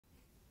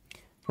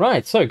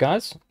Right, so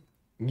guys,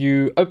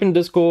 you open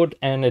Discord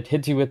and it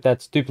hits you with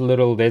that stupid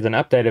little there's an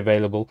update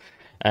available,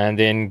 and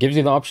then gives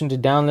you the option to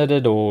download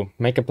it or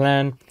make a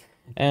plan.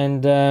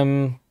 And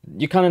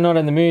you're kind of not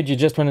in the mood, you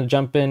just want to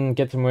jump in,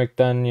 get some work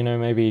done,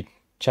 maybe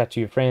chat to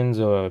your friends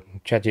or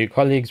chat to your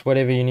colleagues,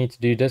 whatever you need to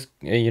do,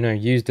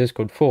 use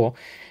Discord for.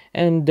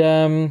 And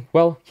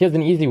well, here's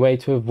an easy way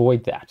to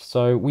avoid that.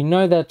 So we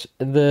know that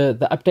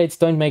the updates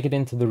don't make it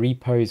into the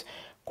repos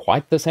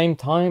quite the same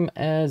time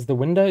as the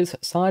Windows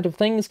side of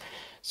things.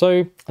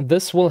 So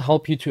this will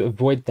help you to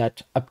avoid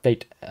that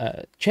update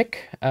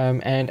check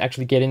and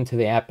actually get into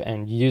the app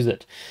and use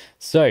it.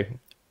 So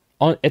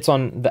it's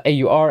on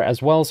the AUR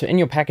as well. So in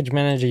your package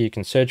manager, you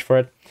can search for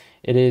it.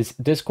 It is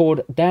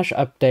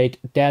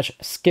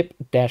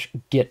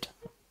discord-update-skip-git.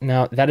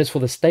 Now that is for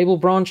the stable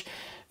branch.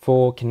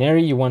 For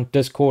Canary, you want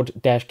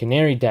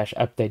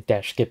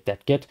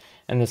discord-canary-update-skip-git,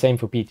 and the same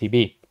for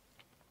PTB.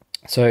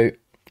 So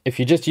if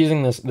you're just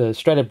using the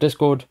straight up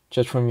Discord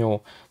just from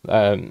your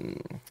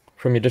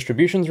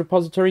distributions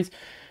repositories,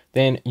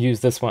 then use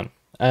this one.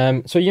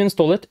 So you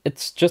install it.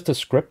 It's just a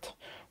script.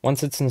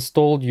 Once it's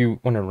installed, you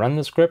want to run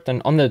the script,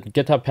 and on the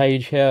GitHub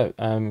page here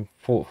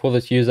for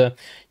this user,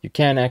 you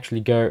can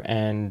actually go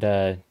and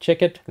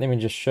check it. Let me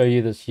just show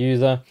you this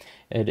user.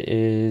 It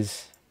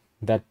is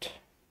that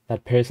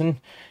person.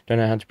 Don't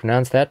know how to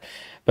pronounce that,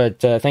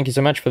 but thank you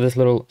so much for this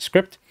little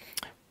script.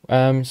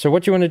 So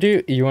what you want to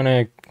do, you want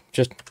to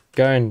just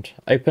go and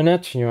open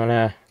it. You want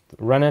to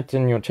run it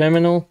in your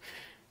terminal.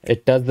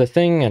 It does the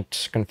thing,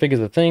 it configures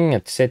the thing,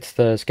 it sets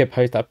the skip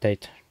host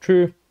update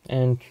true,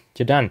 and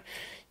you're done.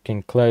 You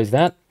can close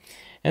that,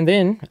 and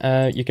then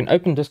you can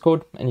open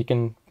Discord and you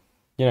can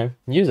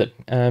use it.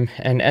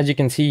 And as you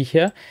can see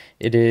here,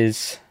 it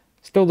is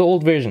still the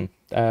old version,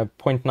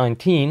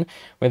 0.19,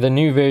 where the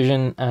new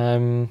version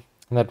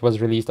that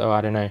was released, I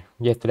don't know,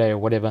 yesterday or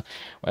whatever,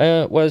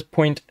 was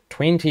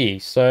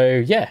 0.20.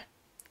 So yeah,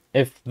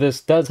 if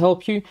this does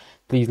help you,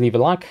 please leave a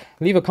like,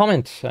 leave a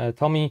comment,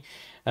 tell me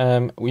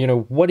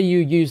what do you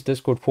use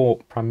Discord for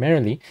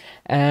primarily,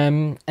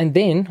 and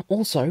then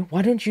also,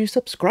 why don't you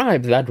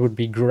subscribe? That would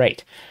be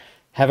great.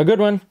 Have a good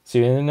one. See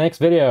you in the next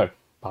video.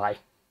 Bye.